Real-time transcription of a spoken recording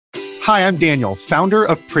Hi, I'm Daniel, founder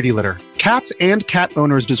of Pretty Litter. Cats and cat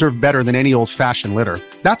owners deserve better than any old-fashioned litter.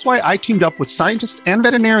 That's why I teamed up with scientists and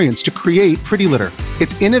veterinarians to create Pretty Litter.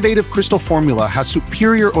 Its innovative crystal formula has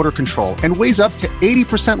superior odor control and weighs up to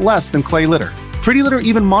 80% less than clay litter. Pretty Litter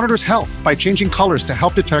even monitors health by changing colors to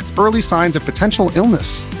help detect early signs of potential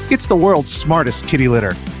illness. It's the world's smartest kitty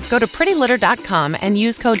litter. Go to prettylitter.com and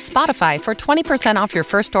use code SPOTIFY for 20% off your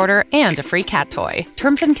first order and a free cat toy.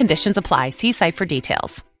 Terms and conditions apply. See site for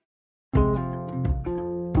details.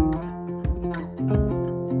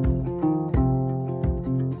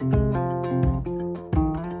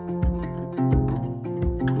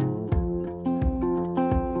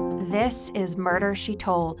 This is Murder, She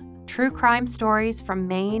Told. True crime stories from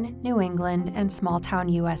Maine, New England, and small-town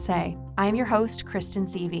USA. I'm your host, Kristen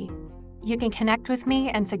Seavey. You can connect with me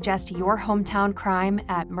and suggest your hometown crime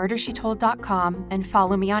at murdershetold.com and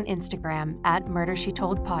follow me on Instagram at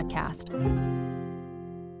murdershetoldpodcast.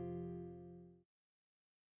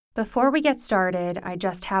 Before we get started, I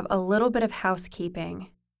just have a little bit of housekeeping.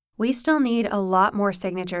 We still need a lot more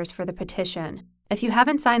signatures for the petition. If you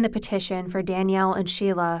haven't signed the petition for Danielle and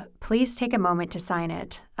Sheila, please take a moment to sign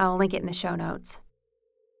it. I'll link it in the show notes.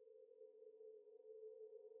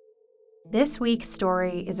 This week's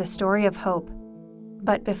story is a story of hope.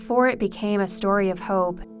 But before it became a story of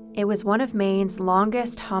hope, it was one of Maine's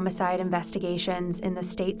longest homicide investigations in the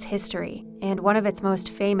state's history and one of its most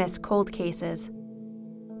famous cold cases.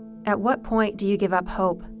 At what point do you give up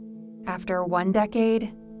hope? After 1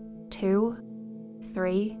 decade? 2?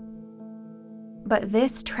 3? But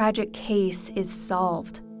this tragic case is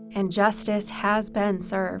solved, and justice has been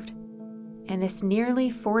served. And this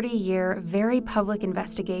nearly 40-year, very public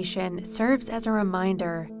investigation serves as a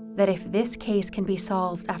reminder that if this case can be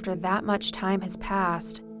solved after that much time has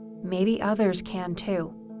passed, maybe others can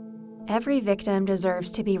too. Every victim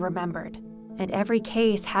deserves to be remembered, and every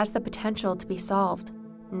case has the potential to be solved,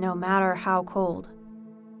 no matter how cold.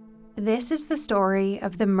 This is the story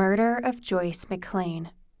of the murder of Joyce McClain.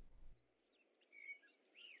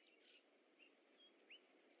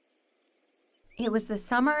 It was the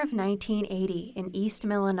summer of 1980 in East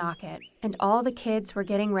Millinocket, and all the kids were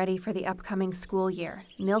getting ready for the upcoming school year,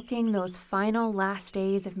 milking those final last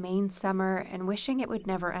days of Maine summer and wishing it would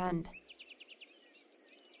never end.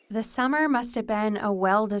 The summer must have been a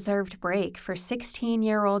well-deserved break for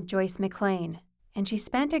 16-year-old Joyce McClain, and she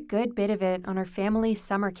spent a good bit of it on her family's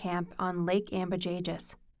summer camp on Lake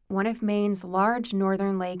Ambojayges, one of Maine's large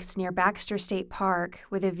northern lakes near Baxter State Park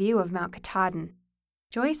with a view of Mount Katahdin.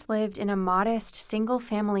 Joyce lived in a modest,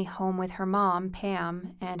 single-family home with her mom,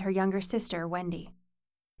 Pam, and her younger sister, Wendy.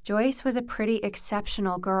 Joyce was a pretty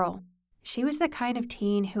exceptional girl. She was the kind of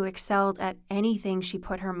teen who excelled at anything she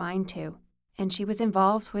put her mind to, and she was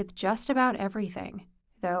involved with just about everything,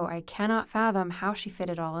 though I cannot fathom how she fit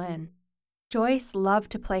it all in. Joyce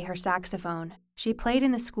loved to play her saxophone. She played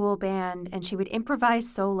in the school band, and she would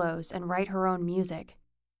improvise solos and write her own music.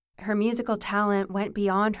 Her musical talent went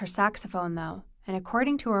beyond her saxophone, though. And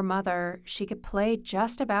according to her mother, she could play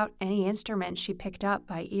just about any instrument she picked up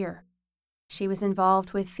by ear. She was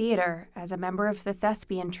involved with theater as a member of the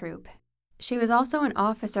thespian troupe. She was also an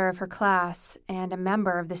officer of her class and a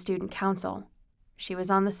member of the student council. She was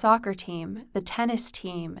on the soccer team, the tennis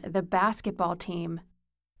team, the basketball team.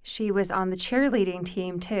 She was on the cheerleading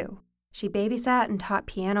team, too. She babysat and taught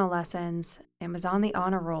piano lessons and was on the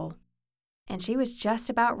honor roll. And she was just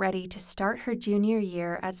about ready to start her junior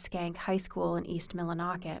year at Skank High School in East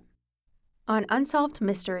Millinocket. On Unsolved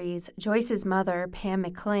Mysteries, Joyce's mother, Pam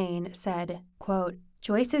McClain, said, quote,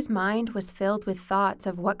 Joyce's mind was filled with thoughts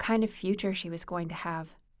of what kind of future she was going to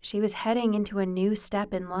have. She was heading into a new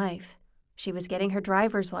step in life. She was getting her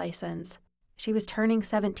driver's license. She was turning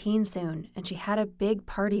 17 soon, and she had a big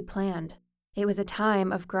party planned. It was a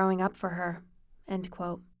time of growing up for her, end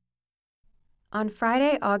quote. On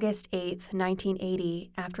Friday, August 8,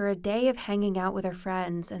 1980, after a day of hanging out with her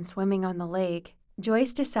friends and swimming on the lake,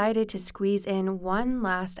 Joyce decided to squeeze in one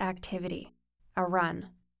last activity, a run.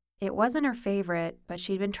 It wasn't her favorite, but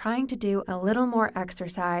she'd been trying to do a little more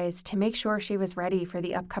exercise to make sure she was ready for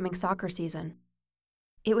the upcoming soccer season.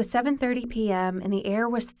 It was 7:30 p.m. and the air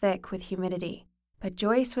was thick with humidity, but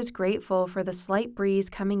Joyce was grateful for the slight breeze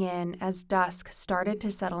coming in as dusk started to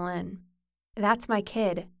settle in. "That's my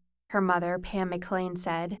kid," her mother, Pam McClain,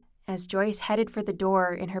 said, as Joyce headed for the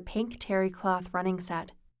door in her pink terry cloth running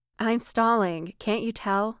set. "I'm stalling, can't you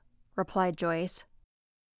tell?" replied Joyce.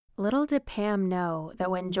 Little did Pam know that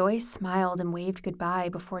when Joyce smiled and waved goodbye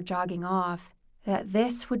before jogging off, that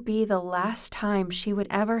this would be the last time she would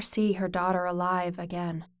ever see her daughter alive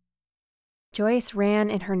again. Joyce ran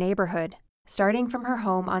in her neighborhood, starting from her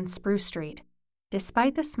home on Spruce Street.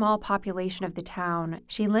 Despite the small population of the town,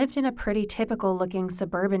 she lived in a pretty typical-looking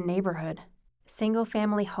suburban neighborhood.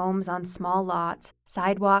 Single-family homes on small lots,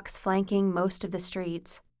 sidewalks flanking most of the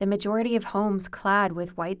streets, the majority of homes clad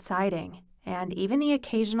with white siding, and even the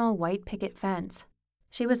occasional white picket fence.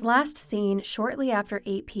 She was last seen shortly after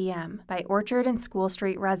 8 p.m. by Orchard and School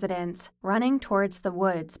Street residents running towards the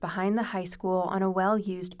woods behind the high school on a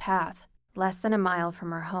well-used path, less than a mile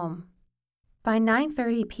from her home. By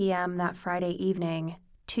 9:30 p.m. that Friday evening,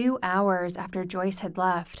 2 hours after Joyce had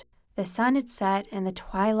left, the sun had set and the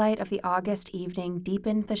twilight of the August evening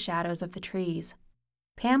deepened the shadows of the trees.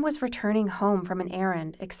 Pam was returning home from an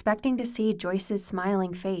errand, expecting to see Joyce's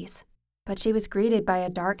smiling face, but she was greeted by a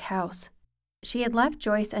dark house. She had left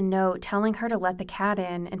Joyce a note telling her to let the cat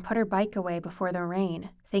in and put her bike away before the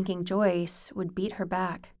rain, thinking Joyce would beat her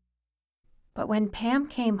back. But when Pam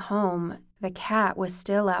came home, the cat was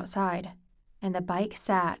still outside, and the bike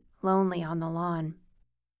sat lonely on the lawn.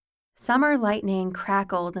 Summer lightning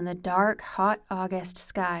crackled in the dark, hot August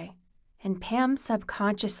sky, and Pam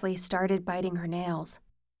subconsciously started biting her nails.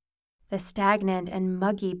 The stagnant and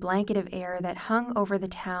muggy blanket of air that hung over the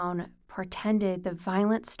town portended the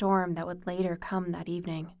violent storm that would later come that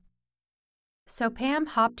evening. So Pam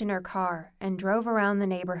hopped in her car and drove around the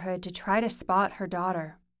neighborhood to try to spot her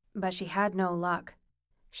daughter, but she had no luck.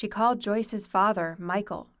 She called Joyce's father,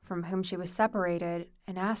 Michael, from whom she was separated,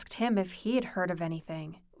 and asked him if he had heard of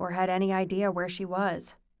anything or had any idea where she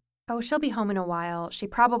was. "Oh, she'll be home in a while. She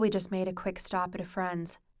probably just made a quick stop at a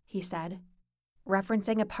friend's," he said,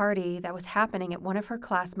 referencing a party that was happening at one of her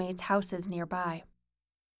classmates' houses nearby.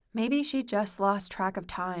 Maybe she just lost track of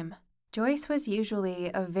time. Joyce was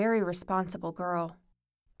usually a very responsible girl.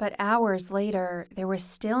 But hours later, there was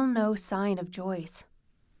still no sign of Joyce.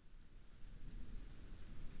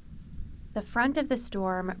 The front of the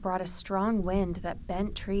storm brought a strong wind that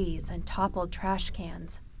bent trees and toppled trash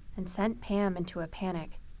cans and sent Pam into a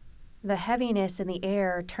panic. The heaviness in the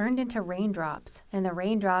air turned into raindrops, and the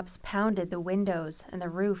raindrops pounded the windows and the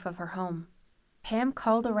roof of her home. Pam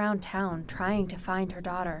called around town trying to find her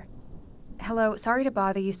daughter. "Hello, sorry to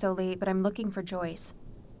bother you so late, but I'm looking for Joyce."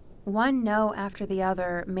 One no after the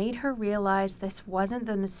other made her realize this wasn't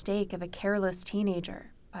the mistake of a careless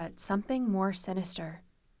teenager, but something more sinister.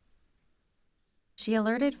 She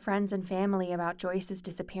alerted friends and family about Joyce's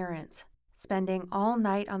disappearance, spending all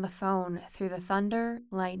night on the phone through the thunder,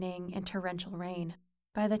 lightning, and torrential rain.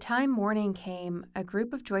 By the time morning came, a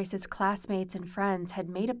group of Joyce's classmates and friends had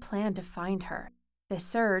made a plan to find her. The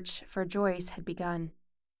search for Joyce had begun.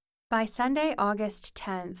 By Sunday, August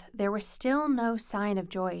 10th, there was still no sign of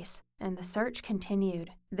Joyce, and the search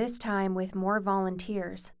continued, this time with more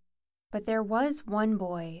volunteers. But there was one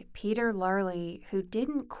boy, Peter Larley, who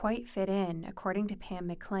didn't quite fit in, according to Pam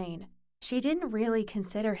McLean. She didn't really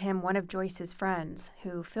consider him one of Joyce's friends,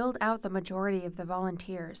 who filled out the majority of the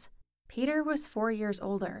volunteers. Peter was 4 years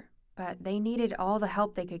older, but they needed all the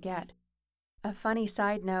help they could get. A funny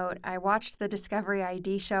side note, I watched the Discovery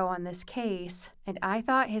ID show on this case, and I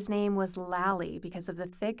thought his name was Lally because of the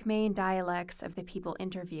thick Maine dialects of the people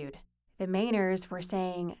interviewed. The Mainers were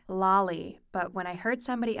saying Lolly, but when I heard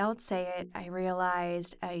somebody else say it, I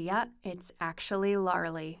realized, it's actually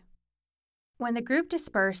Larly. When the group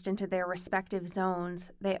dispersed into their respective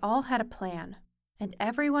zones, they all had a plan, and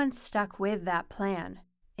everyone stuck with that plan,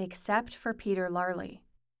 except for Peter Larley.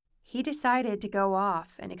 He decided to go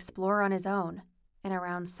off and explore on his own, and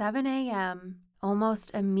around 7 a.m.,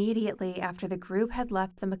 almost immediately after the group had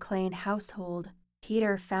left the McLean household,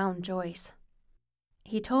 Peter found Joyce.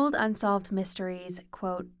 He told Unsolved Mysteries,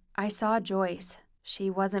 quote, "I saw Joyce. She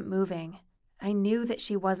wasn't moving. I knew that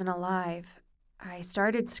she wasn't alive. I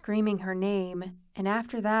started screaming her name, and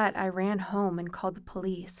after that I ran home and called the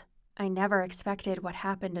police. I never expected what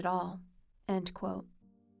happened at all." End quote.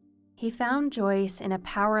 He found Joyce in a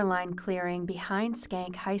power line clearing behind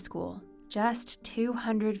Skank High School, just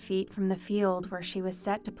 200 feet from the field where she was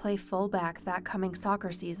set to play fullback that coming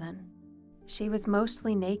soccer season. She was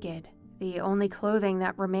mostly naked. The only clothing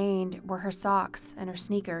that remained were her socks and her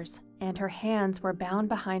sneakers, and her hands were bound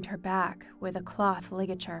behind her back with a cloth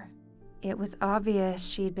ligature. It was obvious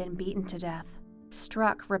she'd been beaten to death,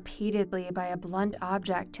 struck repeatedly by a blunt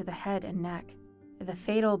object to the head and neck, the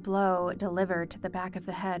fatal blow delivered to the back of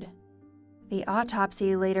the head. The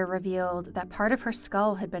autopsy later revealed that part of her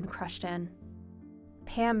skull had been crushed in.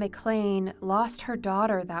 Pam McLean lost her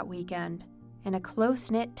daughter that weekend, and a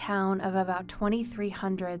close-knit town of about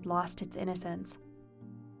 2,300 lost its innocence.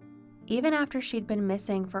 Even after she'd been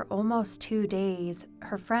missing for almost 2 days,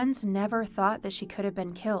 her friends never thought that she could have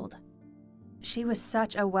been killed. She was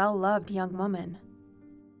such a well-loved young woman.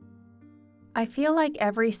 I feel like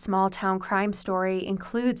every small-town crime story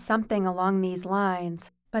includes something along these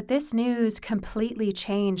lines, but this news completely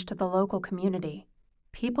changed the local community.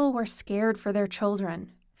 People were scared for their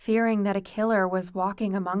children, fearing that a killer was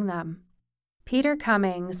walking among them. Peter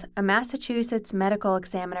Cummings, a Massachusetts medical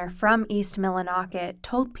examiner from East Millinocket,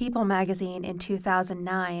 told People magazine in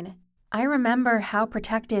 2009, "I remember how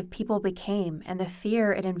protective people became and the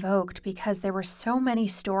fear it invoked because there were so many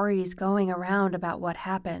stories going around about what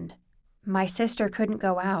happened. My sister couldn't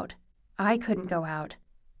go out. I couldn't go out.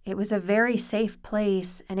 It was a very safe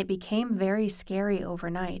place, and it became very scary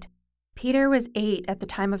overnight." Peter was 8 at the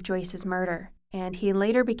time of Joyce's murder, and he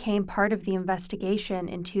later became part of the investigation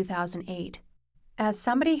in 2008. As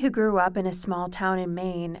somebody who grew up in a small town in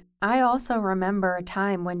Maine, I also remember a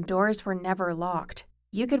time when doors were never locked.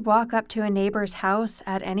 You could walk up to a neighbor's house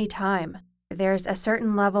at any time. There's a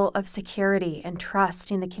certain level of security and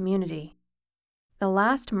trust in the community. The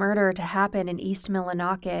last murder to happen in East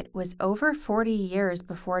Millinocket was over 40 years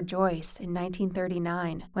before Joyce in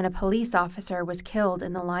 1939, when a police officer was killed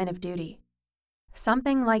in the line of duty.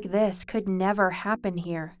 Something like this could never happen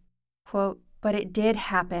here. Quote, "But it did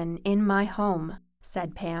happen in my home,"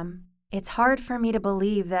 said Pam. "It's hard for me to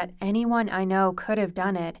believe that anyone I know could have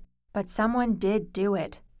done it, but someone did do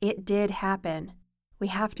it. It did happen. We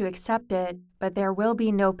have to accept it, but there will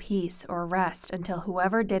be no peace or rest until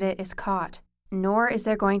whoever did it is caught. Nor is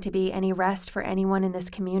there going to be any rest for anyone in this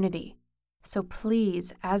community. So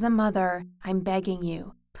please, as a mother, I'm begging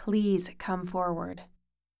you, please come forward."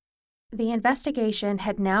 The investigation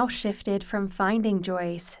had now shifted from finding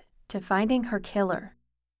Joyce to finding her killer.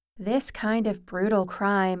 This kind of brutal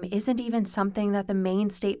crime isn't even something that the Maine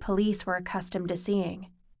State Police were accustomed to seeing.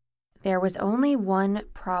 There was only one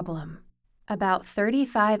problem. About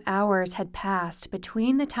 35 hours had passed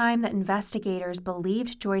between the time that investigators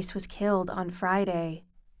believed Joyce was killed on Friday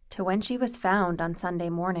to when she was found on Sunday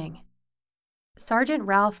morning. Sergeant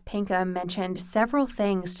Ralph Pinkham mentioned several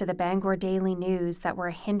things to the Bangor Daily News that were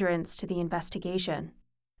a hindrance to the investigation.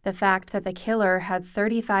 The fact that the killer had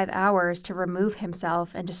 35 hours to remove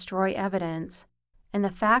himself and destroy evidence, and the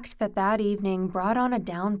fact that that evening brought on a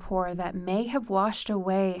downpour that may have washed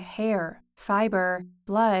away hair, fiber,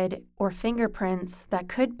 blood, or fingerprints that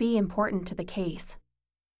could be important to the case.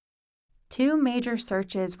 2 major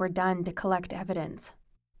searches were done to collect evidence,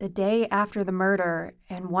 the day after the murder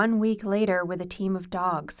and 1 week later with a team of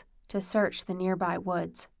dogs to search the nearby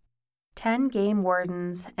woods. 10 game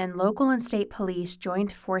wardens and local and state police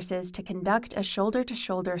joined forces to conduct a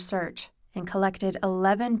shoulder-to-shoulder search and collected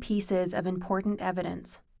 11 pieces of important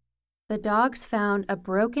evidence. The dogs found a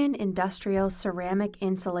broken industrial ceramic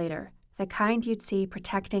insulator, the kind you'd see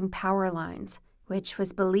protecting power lines, which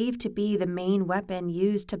was believed to be the main weapon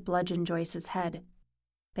used to bludgeon Joyce's head.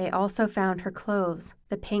 They also found her clothes,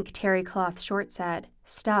 the pink terry cloth short set,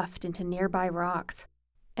 stuffed into nearby rocks.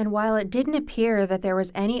 And while it didn't appear that there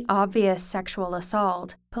was any obvious sexual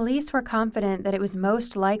assault, police were confident that it was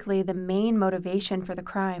most likely the main motivation for the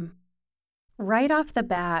crime. Right off the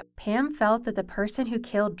bat, Pam felt that the person who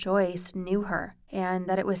killed Joyce knew her and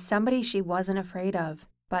that it was somebody she wasn't afraid of.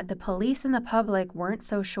 But the police and the public weren't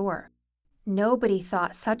so sure. Nobody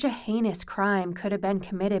thought such a heinous crime could have been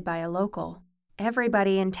committed by a local.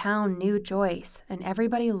 Everybody in town knew Joyce, and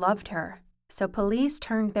everybody loved her, so police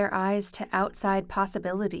turned their eyes to outside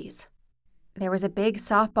possibilities. There was a big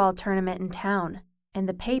softball tournament in town, and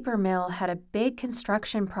the paper mill had a big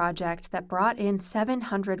construction project that brought in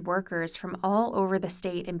 700 workers from all over the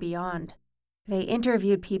state and beyond. They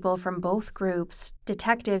interviewed people from both groups,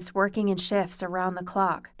 detectives working in shifts around the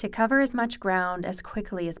clock, to cover as much ground as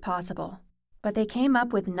quickly as possible. But they came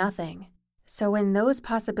up with nothing. So when those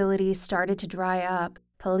possibilities started to dry up,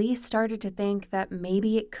 police started to think that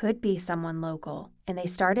maybe it could be someone local, and they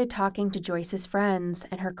started talking to Joyce's friends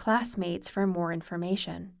and her classmates for more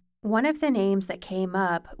information. One of the names that came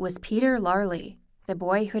up was Peter Larley, the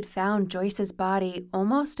boy who had found Joyce's body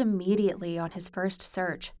almost immediately on his first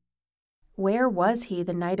search. Where was he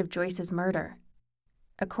the night of Joyce's murder?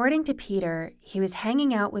 According to Peter, he was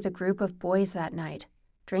hanging out with a group of boys that night,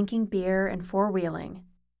 drinking beer and four-wheeling.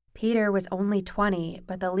 Peter was only 20,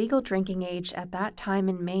 but the legal drinking age at that time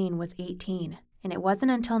in Maine was 18, and it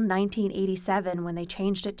wasn't until 1987 when they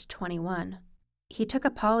changed it to 21. He took a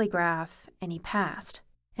polygraph, and he passed.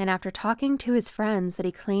 And after talking to his friends that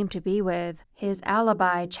he claimed to be with, his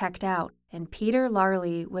alibi checked out, and Peter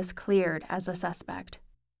Larley was cleared as a suspect.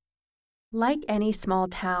 Like any small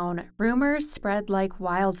town, rumors spread like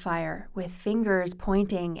wildfire, with fingers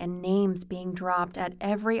pointing and names being dropped at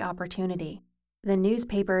every opportunity. The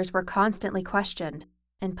newspapers were constantly questioned,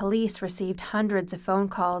 and police received hundreds of phone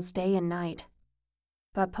calls day and night.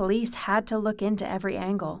 but police had to look into every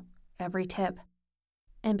angle, every tip.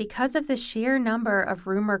 And because of the sheer number of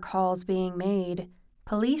rumor calls being made,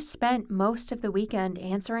 police spent most of the weekend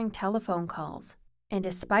answering telephone calls. And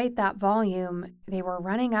despite that volume, they were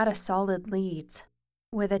running out of solid leads.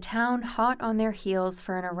 With the town hot on their heels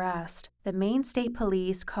for an arrest, the Maine State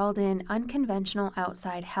Police called in unconventional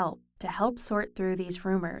outside help to help sort through these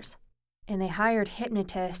rumors. And they hired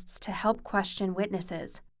hypnotists to help question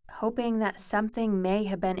witnesses, hoping that something may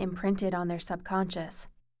have been imprinted on their subconscious.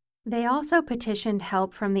 They also petitioned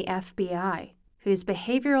help from the FBI, whose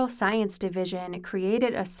behavioral science division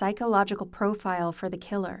created a psychological profile for the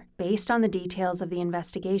killer based on the details of the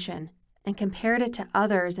investigation and compared it to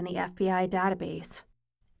others in the FBI database.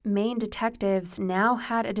 Maine detectives now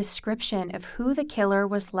had a description of who the killer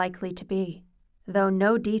was likely to be, though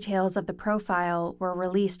no details of the profile were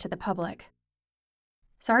released to the public.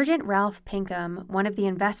 Sergeant Ralph Pinkham, one of the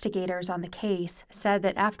investigators on the case, said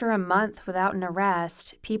that after a month without an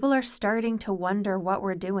arrest, people are starting to wonder what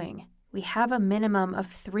we're doing. We have a minimum of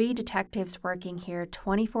 3 detectives working here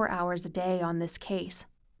 24 hours a day on this case.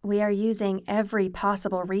 We are using every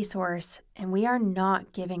possible resource, and we are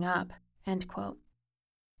not giving up." End quote.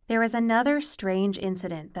 There was another strange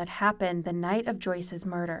incident that happened the night of Joyce's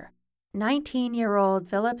murder. 19-year-old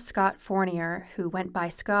Philip Scott Fournier, who went by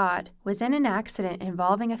Scott, was in an accident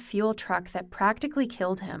involving a fuel truck that practically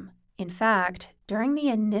killed him. In fact, during the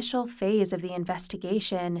initial phase of the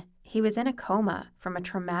investigation, he was in a coma from a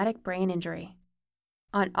traumatic brain injury.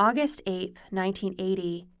 On August 8,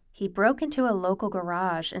 1980, he broke into a local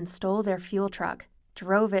garage and stole their fuel truck,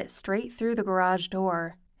 drove it straight through the garage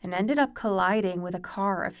door, and ended up colliding with a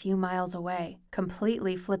car a few miles away,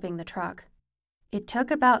 completely flipping the truck. It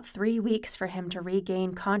took about 3 weeks for him to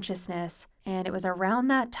regain consciousness, and it was around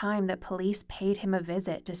that time that police paid him a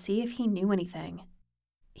visit to see if he knew anything.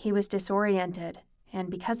 He was disoriented, and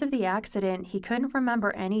because of the accident, he couldn't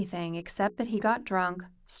remember anything except that he got drunk,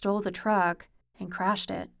 stole the truck, and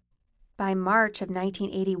crashed it. By March of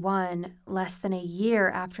 1981, less than a year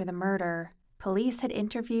after the murder, police had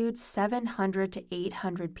interviewed 700 to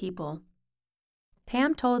 800 people.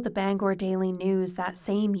 Pam told the Bangor Daily News that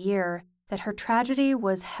same year that her tragedy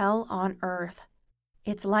was hell on earth.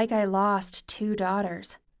 "It's like I lost 2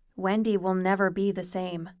 daughters. Wendy will never be the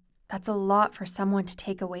same. That's a lot for someone to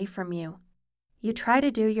take away from you. You try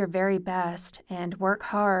to do your very best and work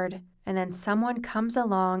hard, and then someone comes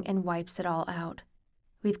along and wipes it all out.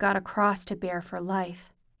 We've got a cross to bear for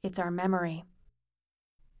life. It's our memory."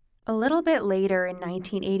 A little bit later in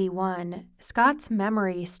 1981, Scott's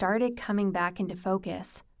memory started coming back into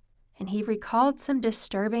focus, and he recalled some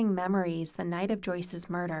disturbing memories the night of Joyce's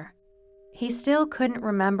murder. He still couldn't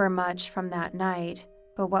remember much from that night,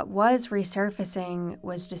 but what was resurfacing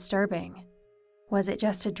was disturbing. Was it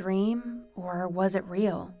just a dream, or was it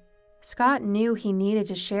real? Scott knew he needed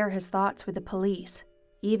to share his thoughts with the police,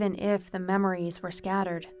 even if the memories were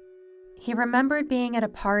scattered. He remembered being at a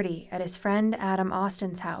party at his friend Adam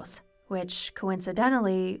Austin's house, which,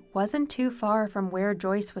 coincidentally, wasn't too far from where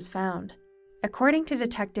Joyce was found. According to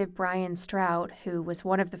Detective Brian Strout, who was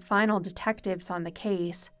one of the final detectives on the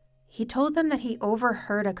case, he told them that he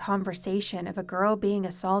overheard a conversation of a girl being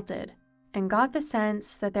assaulted and got the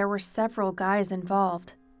sense that there were several guys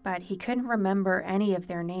involved, but he couldn't remember any of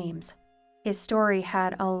their names. His story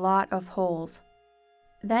had a lot of holes.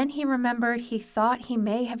 Then he remembered he thought he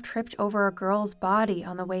may have tripped over a girl's body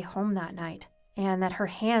on the way home that night, and that her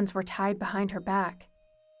hands were tied behind her back.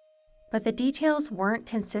 But the details weren't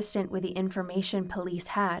consistent with the information police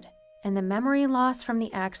had, and the memory loss from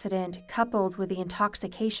the accident, coupled with the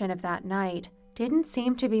intoxication of that night, didn't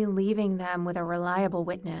seem to be leaving them with a reliable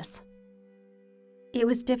witness. It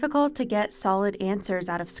was difficult to get solid answers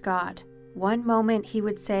out of Scott. One moment he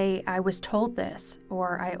would say, "I was told this,"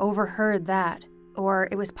 or "I overheard that," or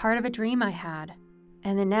 "it was part of a dream I had,"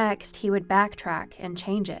 and the next he would backtrack and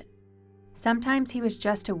change it. Sometimes he was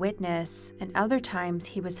just a witness, and other times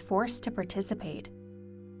he was forced to participate.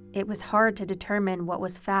 It was hard to determine what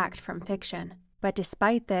was fact from fiction, but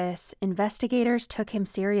despite this, investigators took him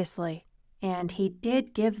seriously, and he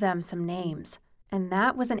did give them some names, and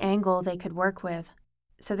that was an angle they could work with.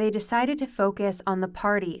 So they decided to focus on the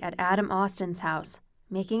party at Adam Austin's house,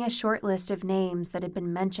 making a short list of names that had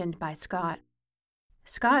been mentioned by Scott.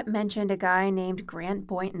 Scott mentioned a guy named Grant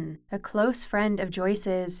Boynton, a close friend of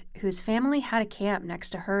Joyce's, whose family had a camp next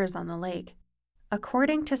to hers on the lake.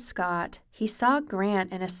 According to Scott, he saw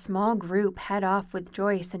Grant and a small group head off with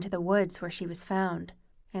Joyce into the woods where she was found,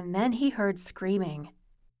 and then he heard screaming,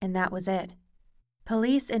 and that was it.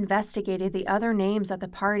 Police investigated the other names at the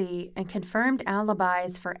party and confirmed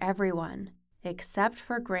alibis for everyone, except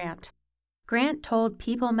for Grant. Grant told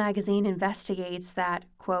People magazine Investigates that,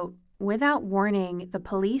 quote, "Without warning, the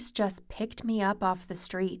police just picked me up off the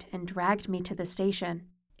street and dragged me to the station,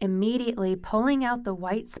 immediately pulling out the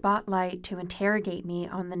white spotlight to interrogate me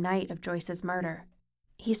on the night of Joyce's murder."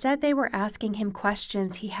 He said they were asking him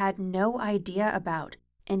questions he had no idea about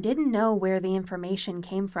and didn't know where the information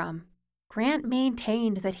came from. Grant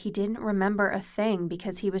maintained that he didn't remember a thing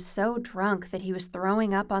because he was so drunk that he was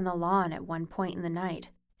throwing up on the lawn at one point in the night,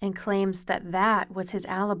 and claims that that was his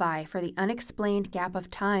alibi for the unexplained gap of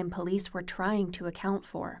time police were trying to account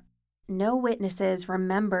for. No witnesses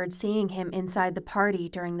remembered seeing him inside the party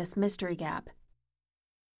during this mystery gap.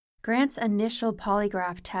 Grant's initial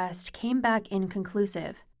polygraph test came back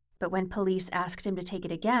inconclusive, but when police asked him to take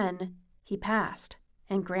it again, he passed,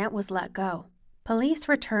 and Grant was let go. Police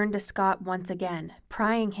returned to Scott once again,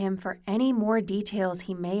 prying him for any more details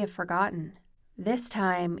he may have forgotten. This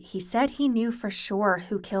time, he said he knew for sure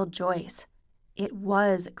who killed Joyce. It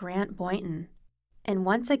was Grant Boynton. And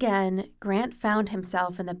once again, Grant found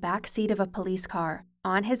himself in the back seat of a police car,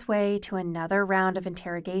 on his way to another round of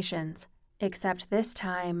interrogations, except this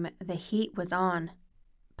time, the heat was on.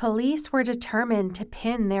 Police were determined to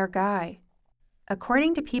pin their guy.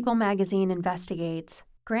 According to People magazine Investigates,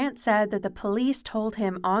 Grant said that the police told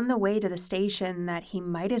him on the way to the station that he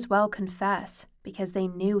might as well confess because they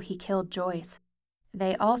knew he killed Joyce.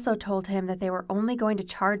 They also told him that they were only going to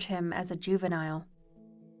charge him as a juvenile.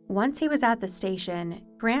 Once he was at the station,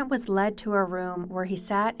 Grant was led to a room where he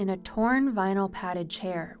sat in a torn vinyl-padded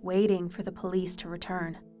chair, waiting for the police to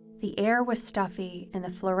return. The air was stuffy and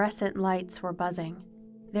the fluorescent lights were buzzing.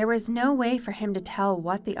 There was no way for him to tell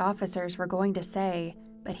what the officers were going to say,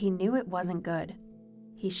 but he knew it wasn't good.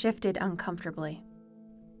 He shifted uncomfortably.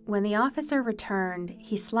 When the officer returned,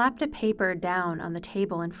 he slapped a paper down on the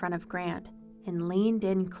table in front of Grant and leaned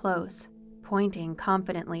in close, pointing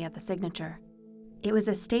confidently at the signature. It was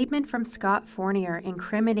a statement from Scott Fournier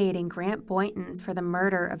incriminating Grant Boynton for the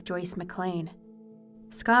murder of Joyce McLean.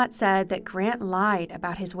 Scott said that Grant lied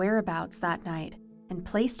about his whereabouts that night and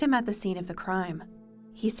placed him at the scene of the crime.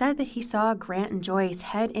 He said that he saw Grant and Joyce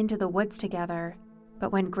head into the woods together,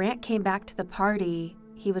 but when Grant came back to the party,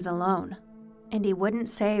 he was alone, and he wouldn't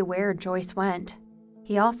say where Joyce went.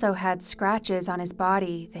 He also had scratches on his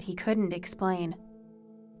body that he couldn't explain.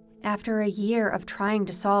 After a year of trying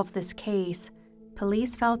to solve this case,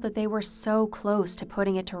 police felt that they were so close to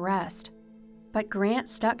putting it to rest. But Grant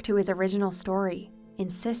stuck to his original story,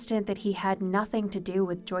 insistent that he had nothing to do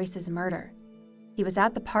with Joyce's murder. He was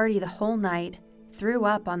at the party the whole night, threw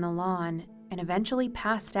up on the lawn, and eventually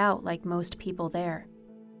passed out like most people there.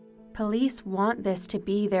 Police want this to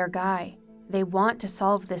be their guy. They want to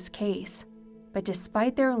solve this case. But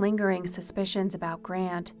despite their lingering suspicions about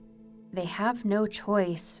Grant, they have no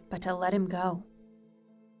choice but to let him go.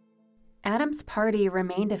 Adam's party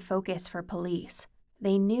remained a focus for police.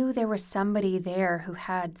 They knew there was somebody there who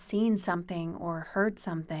had seen something or heard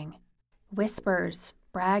something. Whispers,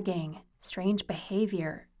 bragging, strange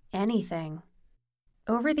behavior, anything.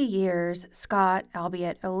 Over the years, Scott,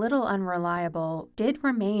 albeit a little unreliable, did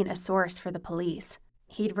remain a source for the police.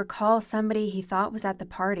 He'd recall somebody he thought was at the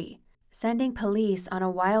party, sending police on a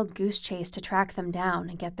wild goose chase to track them down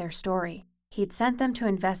and get their story. He'd sent them to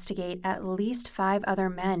investigate at least 5 other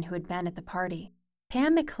men who had been at the party.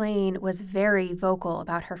 Pam McLean was very vocal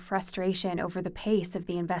about her frustration over the pace of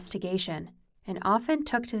the investigation and often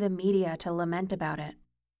took to the media to lament about it.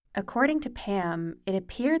 According to Pam, it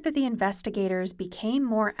appeared that the investigators became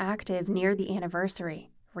more active near the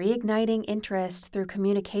anniversary, reigniting interest through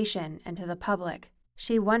communication and to the public.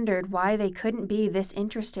 She wondered why they couldn't be this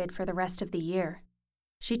interested for the rest of the year.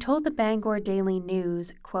 She told the Bangor Daily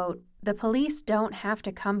News, quote, "The police don't have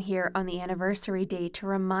to come here on the anniversary date to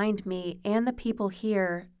remind me and the people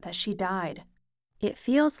here that she died. It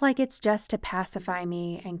feels like it's just to pacify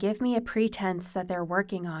me and give me a pretense that they're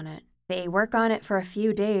working on it. They work on it for a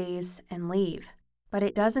few days and leave. But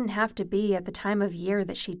it doesn't have to be at the time of year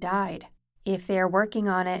that she died. If they are working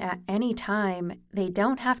on it at any time, they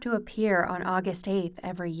don't have to appear on August 8th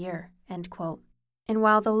every year," end quote. And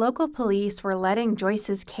while the local police were letting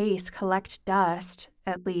Joyce's case collect dust,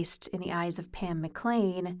 at least in the eyes of Pam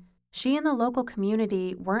McLean, she and the local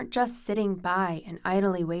community weren't just sitting by and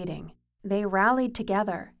idly waiting. They rallied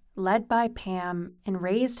together, led by Pam, and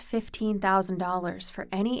raised $15,000 for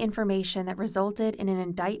any information that resulted in an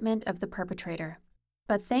indictment of the perpetrator.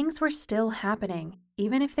 But things were still happening,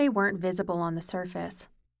 even if they weren't visible on the surface.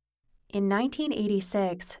 In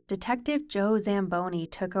 1986, Detective Joe Zamboni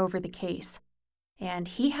took over the case, and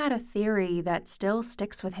he had a theory that still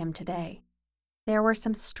sticks with him today. There were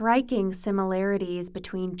some striking similarities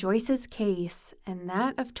between Joyce's case and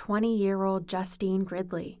that of 20-year-old Justine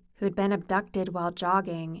Gridley, who had been abducted while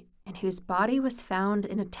jogging and whose body was found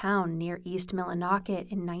in a town near East Millinocket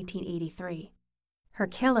in 1983. Her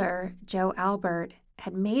killer, Joe Albert,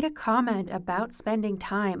 had made a comment about spending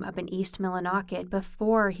time up in East Millinocket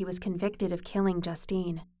before he was convicted of killing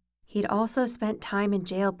Justine. He'd also spent time in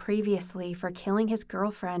jail previously for killing his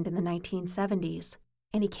girlfriend in the 1970s,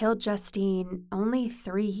 and he killed Justine only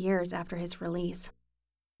 3 years after his release.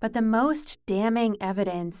 But the most damning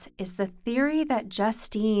evidence is the theory that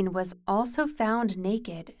Justine was also found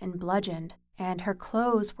naked and bludgeoned, and her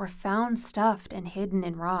clothes were found stuffed and hidden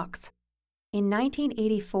in rocks. In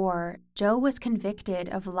 1984, Joe was convicted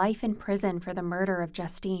of life in prison for the murder of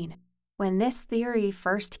Justine. When this theory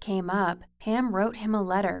first came up, Pam wrote him a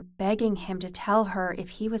letter begging him to tell her if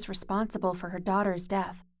he was responsible for her daughter's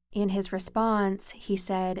death. In his response, he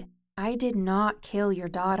said, "I did not kill your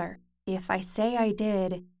daughter. If I say I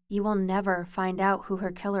did, you will never find out who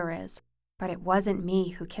her killer is. But it wasn't me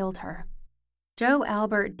who killed her." Joe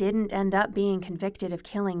Albert didn't end up being convicted of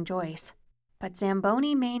killing Joyce, but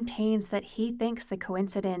Zamboni maintains that he thinks the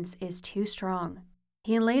coincidence is too strong.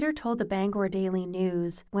 He later told the Bangor Daily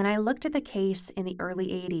News, "When I looked at the case in the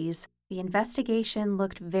early 80s, the investigation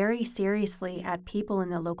looked very seriously at people in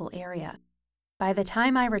the local area. By the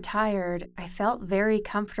time I retired, I felt very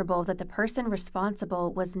comfortable that the person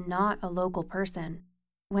responsible was not a local person.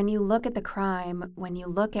 When you look at the crime, when you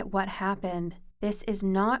look at what happened, this is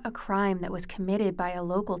not a crime that was committed by a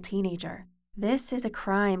local teenager. This is a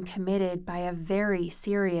crime committed by a very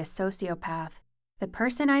serious sociopath. The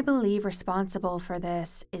person I believe responsible for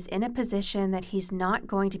this is in a position that he's not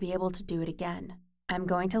going to be able to do it again. I'm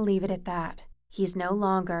going to leave it at that. He's no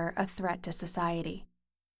longer a threat to society."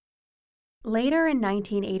 Later in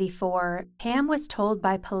 1984, Pam was told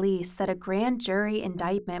by police that a grand jury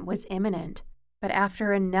indictment was imminent. But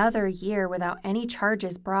after another year without any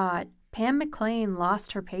charges brought, Pam McClain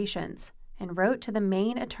lost her patience and wrote to the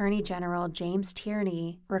Maine Attorney General James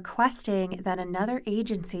Tierney requesting that another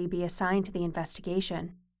agency be assigned to the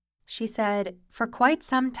investigation. She said, "For quite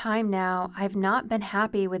some time now, I've not been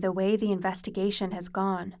happy with the way the investigation has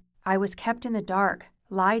gone. I was kept in the dark,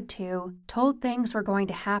 lied to, told things were going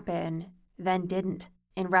to happen, then didn't,"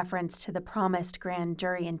 in reference to the promised grand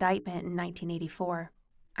jury indictment in 1984.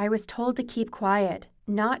 "I was told to keep quiet,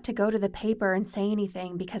 not to go to the paper and say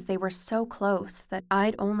anything because they were so close that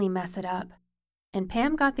I'd only mess it up." And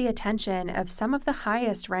Pam got the attention of some of the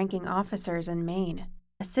highest-ranking officers in Maine.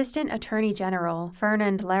 Assistant Attorney General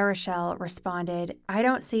Fernand LaRochelle responded, "I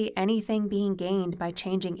don't see anything being gained by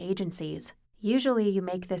changing agencies. Usually you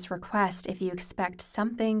make this request if you expect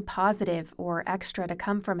something positive or extra to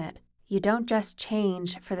come from it. You don't just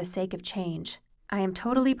change for the sake of change. I am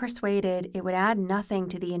totally persuaded it would add nothing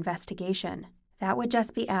to the investigation. That would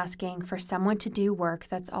just be asking for someone to do work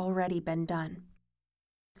that's already been done."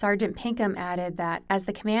 Sergeant Pinkham added that, "As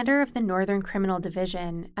the commander of the Northern Criminal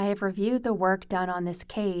Division, I have reviewed the work done on this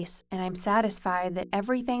case, and I'm satisfied that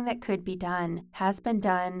everything that could be done has been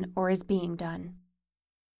done or is being done."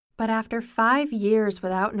 But after 5 years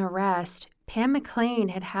without an arrest, Pam McClain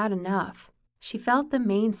had had enough. She felt the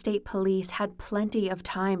Maine State Police had plenty of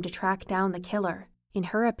time to track down the killer. In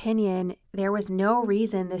her opinion, there was no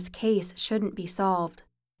reason this case shouldn't be solved.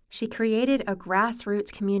 She created a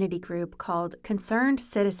grassroots community group called Concerned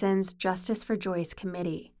Citizens Justice for Joyce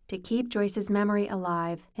Committee to keep Joyce's memory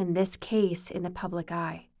alive and this case in the public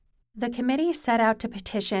eye. The committee set out to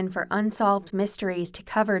petition for unsolved mysteries to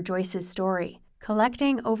cover Joyce's story,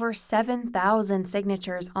 collecting over 7,000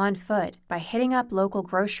 signatures on foot by hitting up local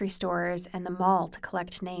grocery stores and the mall to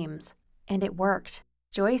collect names. And it worked.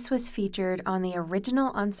 Joyce was featured on the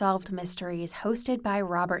original Unsolved Mysteries hosted by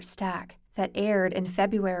Robert Stack that aired in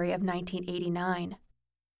February of 1989.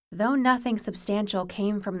 Though nothing substantial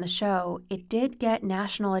came from the show, it did get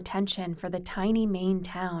national attention for the tiny Maine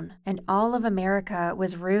town, and all of America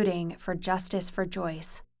was rooting for justice for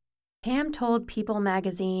Joyce. Pam told People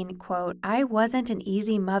magazine, quote, "I wasn't an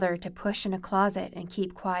easy mother to push in a closet and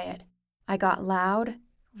keep quiet. I got loud,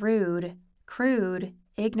 rude, crude,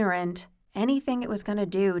 ignorant, anything it was going to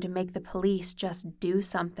do to make the police just do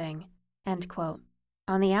something," end quote.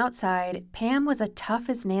 On the outside, Pam was a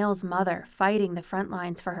tough-as-nails mother fighting the front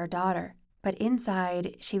lines for her daughter. But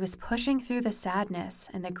inside, she was pushing through the sadness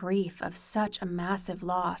and the grief of such a massive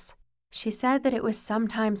loss. She said that it was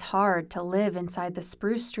sometimes hard to live inside the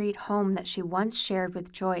Spruce Street home that she once shared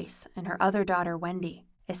with Joyce and her other daughter, Wendy,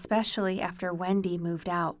 especially after Wendy moved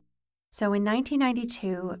out. So in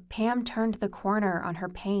 1992, Pam turned the corner on her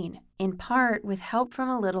pain, in part with help from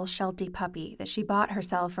a little Sheltie puppy that she bought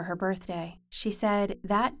herself for her birthday. She said,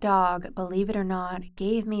 "That dog, believe it or not,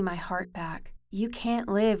 gave me my heart back. You can't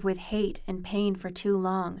live with hate and pain for too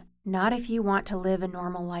long, not if you want to live a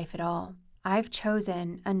normal life at all. I've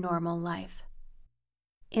chosen a normal life."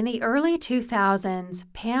 In the early 2000s,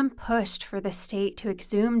 Pam pushed for the state to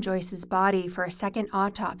exhume Joyce's body for a second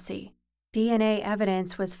autopsy. DNA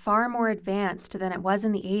evidence was far more advanced than it was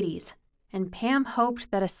in the 80s, and Pam hoped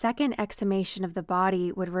that a second exhumation of the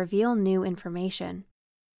body would reveal new information.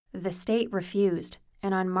 The state refused,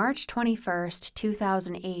 and on March 21,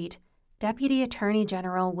 2008, Deputy Attorney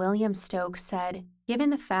General William Stokes said, "Given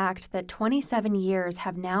the fact that 27 years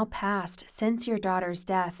have now passed since your daughter's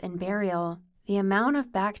death and burial, the amount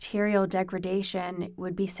of bacterial degradation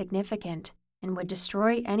would be significant and would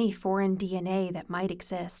destroy any foreign DNA that might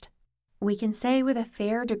exist. We can say with a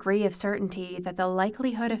fair degree of certainty that the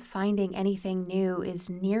likelihood of finding anything new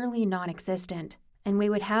is nearly non-existent, and we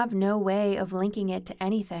would have no way of linking it to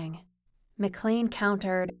anything." McLean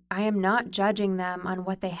countered, "I am not judging them on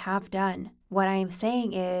what they have done. What I am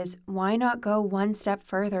saying is, why not go one step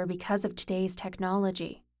further because of today's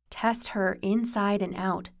technology? Test her inside and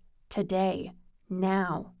out. Today.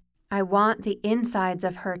 Now. I want the insides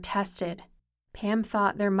of her tested." Pam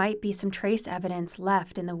thought there might be some trace evidence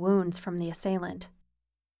left in the wounds from the assailant.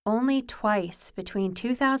 Only twice between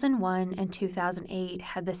 2001 and 2008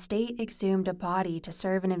 had the state exhumed a body to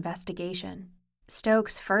serve an investigation.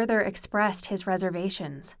 Stokes further expressed his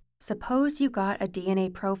reservations. Suppose you got a DNA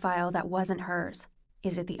profile that wasn't hers.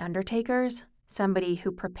 Is it the undertaker's? Somebody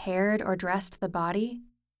who prepared or dressed the body?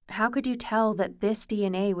 How could you tell that this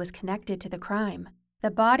DNA was connected to the crime? The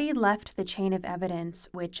body left the chain of evidence,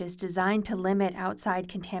 which is designed to limit outside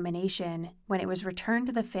contamination, when it was returned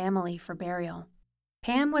to the family for burial.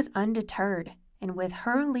 Pam was undeterred, and with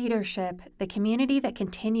her leadership, the community that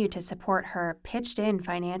continued to support her pitched in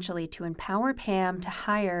financially to empower Pam to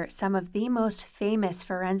hire some of the most famous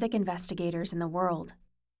forensic investigators in the world.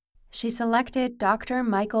 She selected Dr.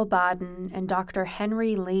 Michael Baden and Dr.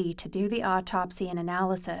 Henry Lee to do the autopsy and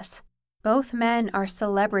analysis. Both men are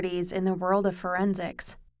celebrities in the world of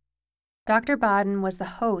forensics. Dr. Baden was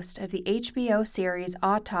the host of the HBO series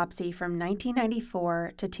Autopsy from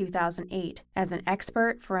 1994 to 2008 as an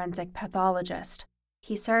expert forensic pathologist.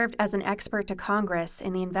 He served as an expert to Congress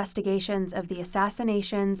in the investigations of the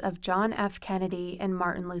assassinations of John F. Kennedy and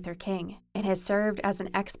Martin Luther King, and has served as an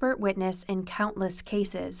expert witness in countless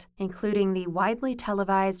cases, including the widely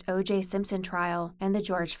televised O.J. Simpson trial and the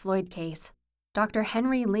George Floyd case. Dr.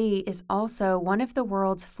 Henry Lee is also one of the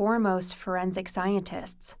world's foremost forensic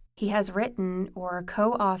scientists. He has written or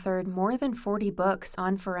co-authored more than 40 books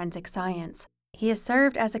on forensic science. He has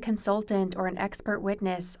served as a consultant or an expert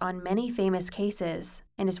witness on many famous cases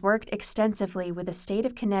and has worked extensively with the state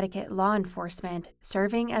of Connecticut law enforcement,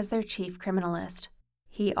 serving as their chief criminalist.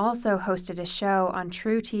 He also hosted a show on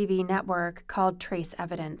True TV Network called Trace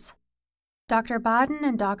Evidence. Dr. Baden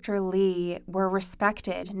and Dr. Lee were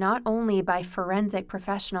respected not only by forensic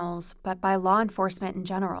professionals, but by law enforcement in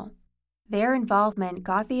general. Their involvement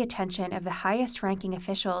got the attention of the highest-ranking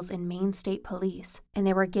officials in Maine State Police, and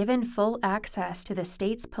they were given full access to the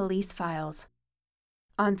state's police files.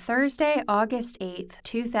 On Thursday, August 8,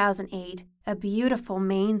 2008, a beautiful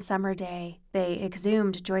Maine summer day, they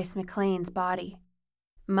exhumed Joyce McLean's body.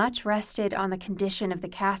 Much rested on the condition of the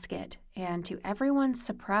casket, and to everyone's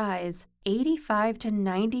surprise, 85 to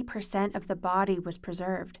 90% of the body was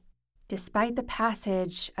preserved, despite the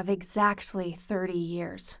passage of exactly 30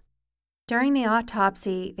 years. During the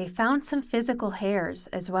autopsy, they found some physical hairs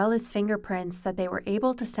as well as fingerprints that they were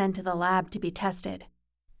able to send to the lab to be tested.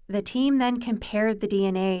 The team then compared the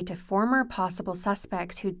DNA to former possible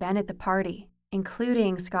suspects who'd been at the party,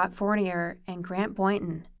 including Scott Fournier and Grant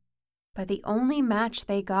Boynton. But the only match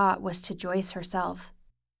they got was to Joyce herself.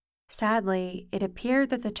 Sadly, it appeared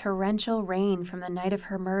that the torrential rain from the night of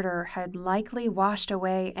her murder had likely washed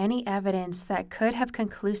away any evidence that could have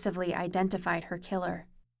conclusively identified her killer.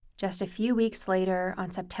 Just a few weeks later,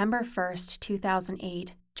 on September 1,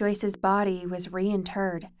 2008, Joyce's body was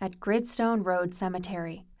reinterred at Gridstone Road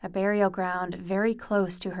Cemetery, a burial ground very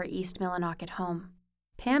close to her East Millinocket home.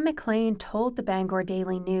 Pam McLean told the Bangor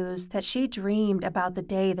Daily News that she dreamed about the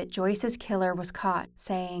day that Joyce's killer was caught,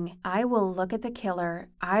 saying, "I will look at the killer,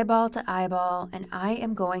 eyeball to eyeball, and I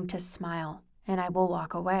am going to smile, and I will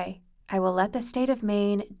walk away. I will let the state of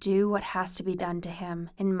Maine do what has to be done to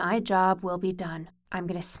him, and my job will be done. I'm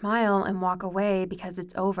going to smile and walk away because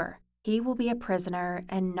it's over. He will be a prisoner,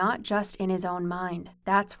 and not just in his own mind.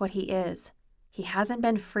 That's what he is. He hasn't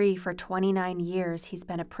been free for 29 years. He's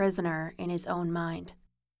been a prisoner in his own mind.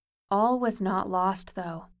 All was not lost,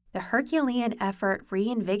 though. The Herculean effort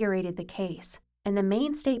reinvigorated the case, and the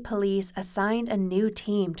Maine State Police assigned a new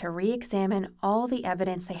team to re-examine all the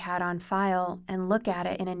evidence they had on file and look at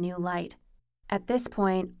it in a new light. At this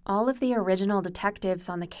point, all of the original detectives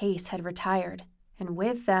on the case had retired, and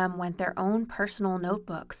with them went their own personal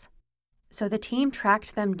notebooks. So the team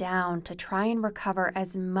tracked them down to try and recover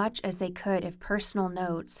as much as they could of personal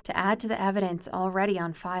notes to add to the evidence already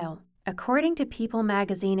on file. According to People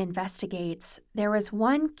Magazine Investigates, there was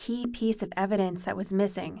one key piece of evidence that was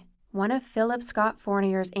missing, one of Philip Scott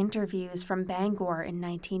Fournier's interviews from Bangor in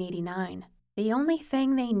 1989. The only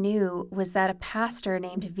thing they knew was that a pastor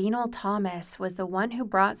named Venal Thomas was the one who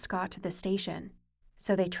brought Scott to the station.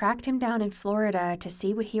 So they tracked him down in Florida to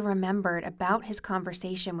see what he remembered about his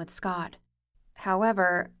conversation with Scott.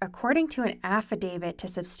 However, according to an affidavit to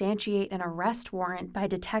substantiate an arrest warrant by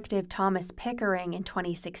Detective Thomas Pickering in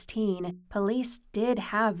 2016, police did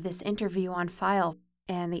have this interview on file,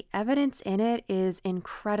 and the evidence in it is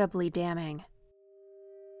incredibly damning.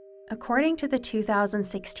 According to the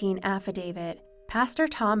 2016 affidavit, Pastor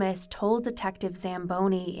Thomas told Detective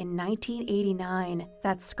Zamboni in 1989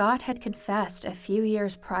 that Scott had confessed a few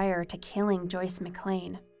years prior to killing Joyce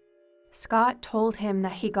McLean. Scott told him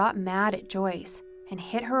that he got mad at Joyce and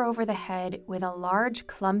hit her over the head with a large,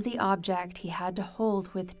 clumsy object he had to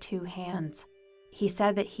hold with two hands. He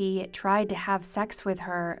said that he tried to have sex with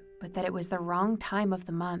her, but that it was the wrong time of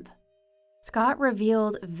the month. Scott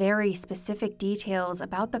revealed very specific details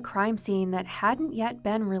about the crime scene that hadn't yet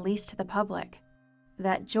been released to the public.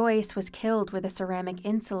 That Joyce was killed with a ceramic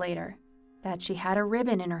insulator, that she had a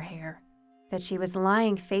ribbon in her hair, that she was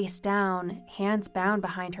lying face down, hands bound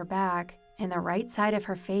behind her back, and the right side of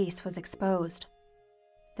her face was exposed,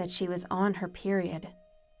 that she was on her period.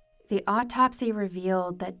 The autopsy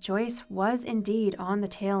revealed that Joyce was indeed on the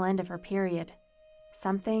tail end of her period,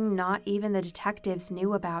 something not even the detectives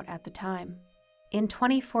knew about at the time. In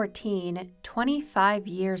 2014, 25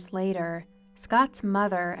 years later, Scott's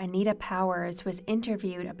mother, Anita Powers, was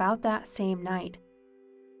interviewed about that same night.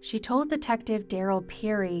 She told Detective Daryl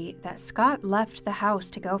Peary that Scott left the house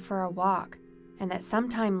to go for a walk, and that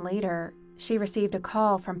sometime later, she received a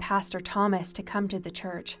call from Pastor Thomas to come to the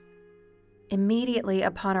church. Immediately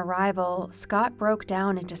upon arrival, Scott broke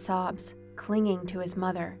down into sobs, clinging to his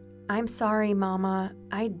mother. "I'm sorry, Mama.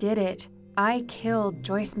 I did it. I killed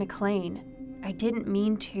Joyce McLean. I didn't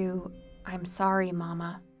mean to. I'm sorry,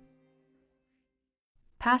 Mama."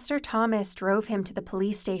 Pastor Thomas drove him to the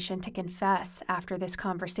police station to confess after this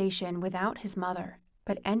conversation without his mother,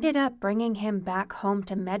 but ended up bringing him back home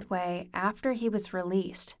to Medway after he was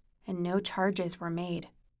released, and no charges were made.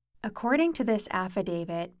 According to this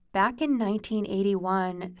affidavit, back in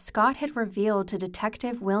 1981, Scott had revealed to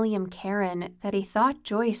Detective William Caron that he thought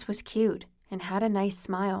Joyce was cute and had a nice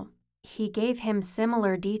smile. He gave him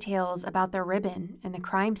similar details about the ribbon and the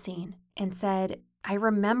crime scene and said, "I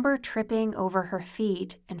remember tripping over her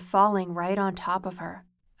feet and falling right on top of her.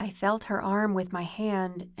 I felt her arm with my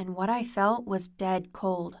hand, and what I felt was dead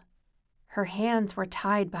cold. Her hands were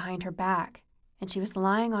tied behind her back, and she was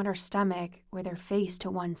lying on her stomach with her face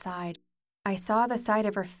to one side. I saw the side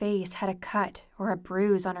of her face had a cut or a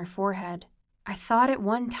bruise on her forehead. I thought at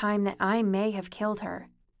one time that I may have killed her,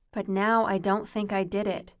 but now I don't think I did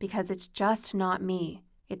it because it's just not me.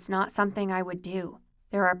 It's not something I would do.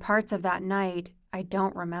 There are parts of that night I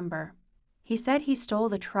don't remember." He said he stole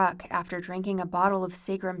the truck after drinking a bottle of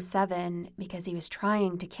Seagram 7 because he was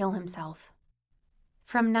trying to kill himself.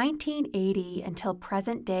 From 1980 until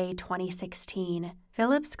present-day 2016,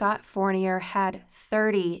 Philip Scott Fournier had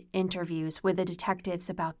 30 interviews with the detectives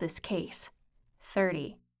about this case.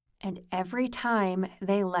 30. And every time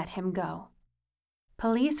they let him go.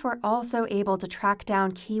 Police were also able to track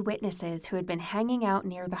down key witnesses who had been hanging out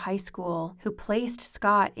near the high school who placed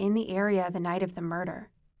Scott in the area the night of the murder.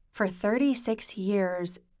 For 36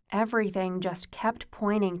 years, everything just kept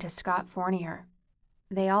pointing to Scott Fournier.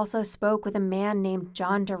 They also spoke with a man named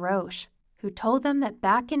John DeRoche, who told them that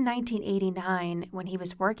back in 1989, when he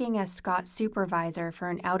was working as Scott's supervisor for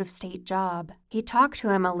an out-of-state job, he talked to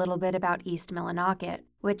him a little bit about East Millinocket,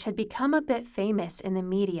 which had become a bit famous in the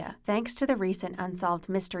media thanks to the recent Unsolved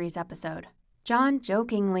Mysteries episode. John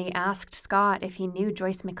jokingly asked Scott if he knew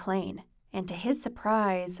Joyce McLean, and to his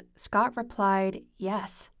surprise, Scott replied,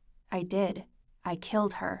 "Yes, I did. I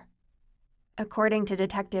killed her." According to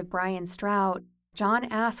Detective Brian Strout, John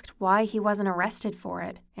asked why he wasn't arrested for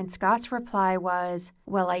it, and Scott's reply was,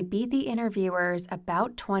 "Well, I beat the interviewers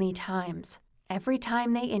about 20 times. Every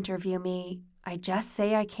time they interview me, I just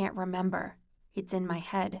say I can't remember. It's in my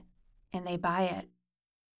head." and they buy it.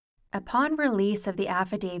 Upon release of the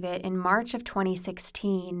affidavit in March of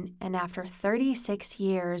 2016, and after 36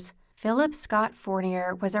 years, Philip Scott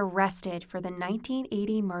Fournier was arrested for the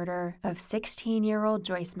 1980 murder of 16-year-old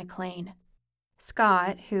Joyce McLean.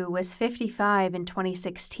 Scott, who was 55 in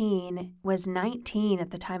 2016, was 19 at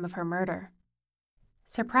the time of her murder.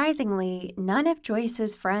 Surprisingly, none of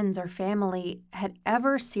Joyce's friends or family had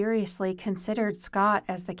ever seriously considered Scott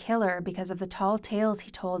as the killer because of the tall tales he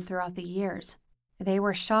told throughout the years. They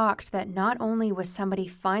were shocked that not only was somebody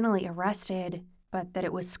finally arrested, but that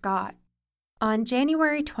it was Scott. On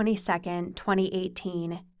January 22,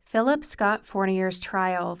 2018, Philip Scott Fournier's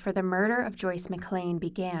trial for the murder of Joyce McLean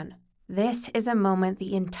began. This is a moment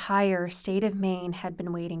the entire state of Maine had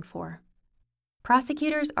been waiting for.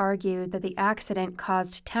 Prosecutors argued that the accident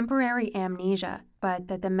caused temporary amnesia, but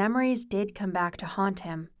that the memories did come back to haunt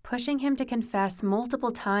him, pushing him to confess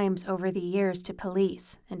multiple times over the years to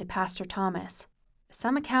police and to Pastor Thomas.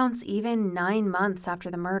 Some accounts even 9 months after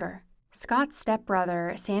the murder. Scott's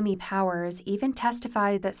stepbrother, Sammy Powers, even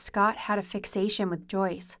testified that Scott had a fixation with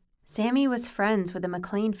Joyce. Sammy was friends with the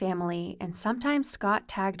McLean family, and sometimes Scott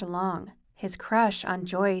tagged along, his crush on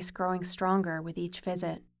Joyce growing stronger with each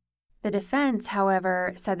visit. The defense,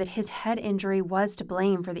 however, said that his head injury was to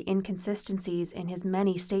blame for the inconsistencies in his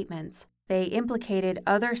many statements. They implicated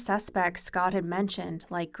other suspects Scott had mentioned,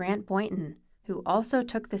 like Grant Boynton, who also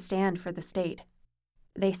took the stand for the state.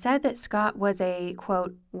 They said that Scott was a,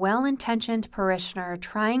 quote, well-intentioned parishioner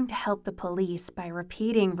trying to help the police by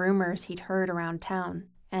repeating rumors he'd heard around town,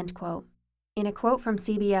 end quote. In a quote from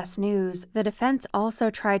CBS News, the defense also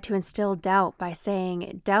tried to instill doubt by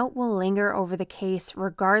saying doubt will linger over the case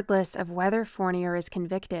regardless of whether Fournier is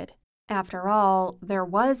convicted. After all, there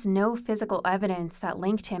was no physical evidence that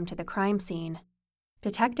linked him to the crime scene.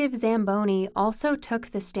 Detective Zamboni also took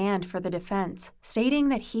the stand for the defense, stating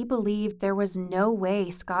that he believed there was no way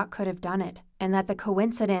Scott could have done it, and that the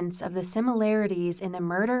coincidence of the similarities in the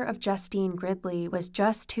murder of Justine Gridley was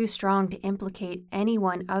just too strong to implicate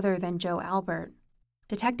anyone other than Joe Albert.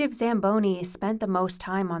 Detective Zamboni spent the most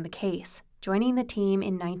time on the case, joining the team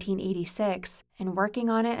in 1986 and working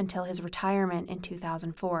on it until his retirement in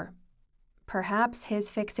 2004. Perhaps his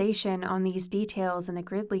fixation on these details in the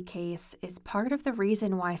Gridley case is part of the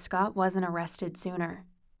reason why Scott wasn't arrested sooner.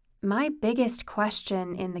 My biggest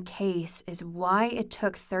question in the case is why it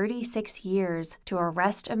took 36 years to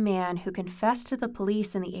arrest a man who confessed to the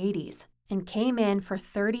police in the 80s and came in for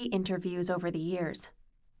 30 interviews over the years.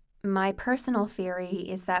 My personal theory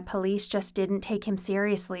is that police just didn't take him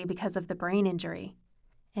seriously because of the brain injury.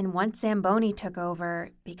 And once Zamboni took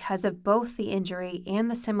over, because of both the injury and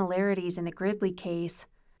the similarities in the Gridley case,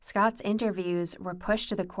 Scott's interviews were pushed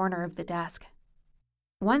to the corner of the desk.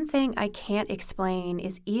 One thing I can't explain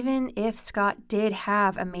is even if Scott did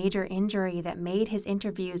have a major injury that made his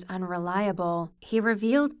interviews unreliable, he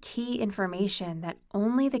revealed key information that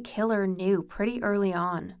only the killer knew pretty early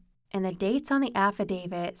on. And the dates on the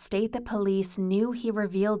affidavit state that police knew he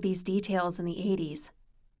revealed these details in the 80s.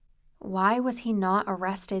 Why was he not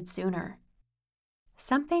arrested sooner?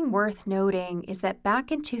 Something worth noting is that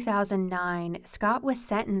back in 2009, Scott was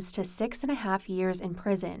sentenced to 6.5 years in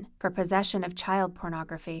prison for possession of child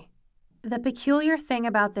pornography. The peculiar thing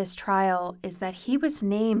about this trial is that he was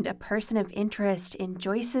named a person of interest in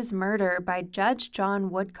Joyce's murder by Judge John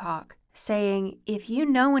Woodcock, saying, "If you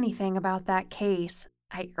know anything about that case,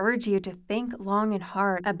 I urge you to think long and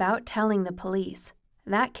hard about telling the police.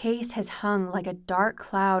 That case has hung like a dark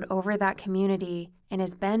cloud over that community and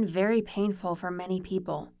has been very painful for many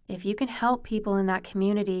people. If you can help people in that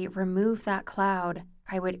community remove that cloud,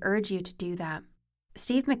 I would urge you to do that."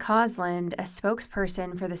 Steve McCausland, a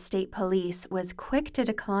spokesperson for the state police, was quick to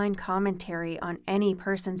decline commentary on any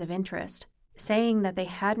persons of interest, saying that they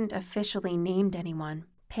hadn't officially named anyone.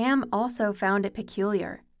 Pam also found it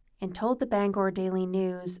peculiar and told the Bangor Daily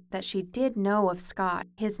News that she did know of Scott.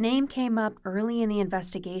 His name came up early in the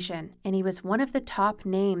investigation, and he was one of the top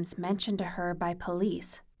names mentioned to her by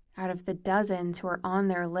police, out of the dozens who were on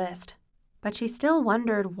their list. But she still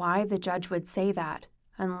wondered why the judge would say that,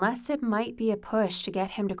 unless it might be a push to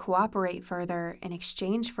get him to cooperate further in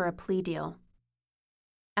exchange for a plea deal.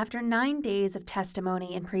 After 9 days of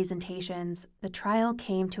testimony and presentations, the trial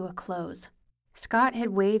came to a close. Scott had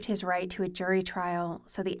waived his right to a jury trial,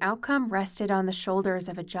 so the outcome rested on the shoulders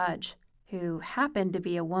of a judge, who happened to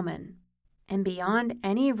be a woman. And beyond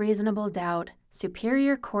any reasonable doubt,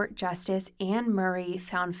 Superior Court Justice Anne Murray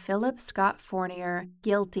found Philip Scott Fournier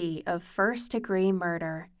guilty of first-degree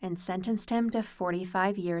murder and sentenced him to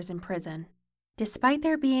 45 years in prison. Despite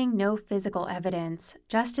there being no physical evidence,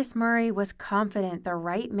 Justice Murray was confident the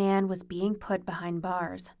right man was being put behind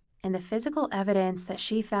bars. and the physical evidence that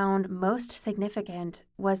she found most significant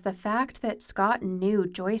was the fact that Scott knew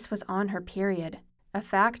Joyce was on her period, a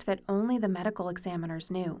fact that only the medical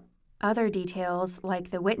examiners knew. Other details, like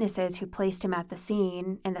the witnesses who placed him at the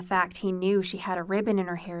scene and the fact he knew she had a ribbon in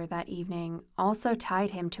her hair that evening, also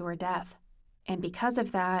tied him to her death. And because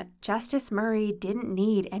of that, Justice Murray didn't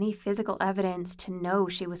need any physical evidence to know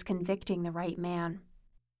she was convicting the right man.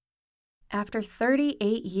 After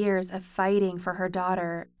 38 years of fighting for her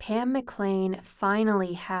daughter, Pam McClain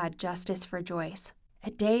finally had justice for Joyce,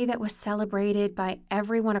 a day that was celebrated by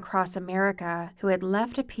everyone across America who had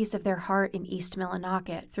left a piece of their heart in East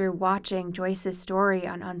Millinocket through watching Joyce's story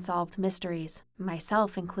on Unsolved Mysteries,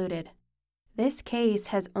 myself included. This case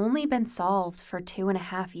has only been solved for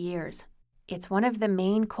 2.5 years. It's one of the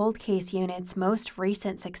main cold case unit's most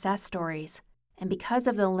recent success stories, and because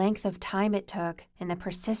of the length of time it took and the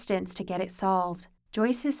persistence to get it solved,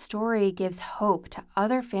 Joyce's story gives hope to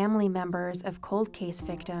other family members of cold case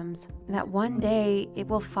victims that one day it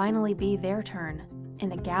will finally be their turn,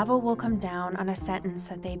 and the gavel will come down on a sentence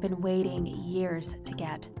that they've been waiting years to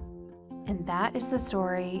get. And that is the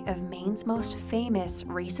story of Maine's most famous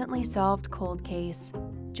recently solved cold case,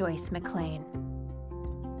 Joyce McClain.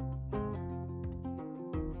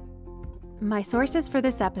 My sources for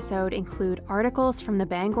this episode include articles from the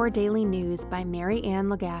Bangor Daily News by Mary Ann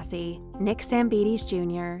Lagasse, Nick Sambides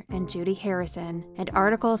Jr., and Judy Harrison, and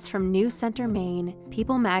articles from News Center Maine,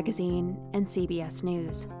 People Magazine, and CBS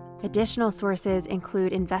News. Additional sources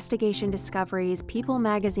include Investigation Discoveries, People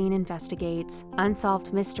Magazine Investigates,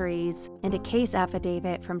 Unsolved Mysteries, and a case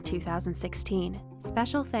affidavit from 2016.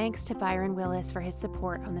 Special thanks to Byron Willis for his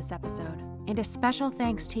support on this episode. And a special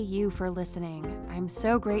thanks to you for listening. I'm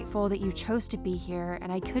so grateful that you chose to be here,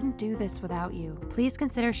 and I couldn't do this without you. Please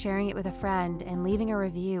consider sharing it with a friend and leaving a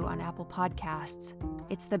review on Apple Podcasts.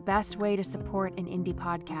 It's the best way to support an indie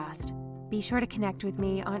podcast. Be sure to connect with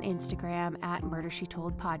me on Instagram at Murder She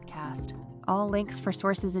Told Podcast. All links for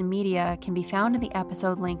sources and media can be found in the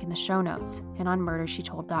episode link in the show notes and on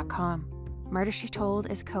murdershetold.com. Murder She Told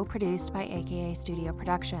is co-produced by AKA Studio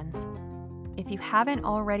Productions. If you haven't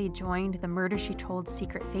already joined the Murder She Told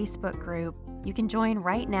secret Facebook group, you can join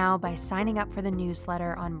right now by signing up for the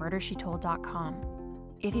newsletter on murdershetold.com.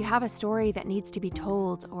 If you have a story that needs to be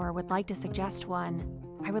told or would like to suggest one,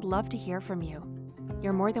 I would love to hear from you.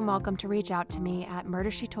 You're more than welcome to reach out to me at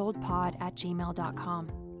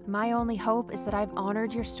murdershetoldpod@gmail.com. My only hope is that I've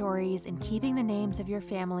honored your stories in keeping the names of your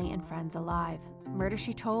family and friends alive. Murder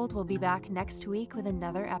She Told will be back next week with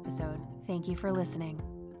another episode. Thank you for listening.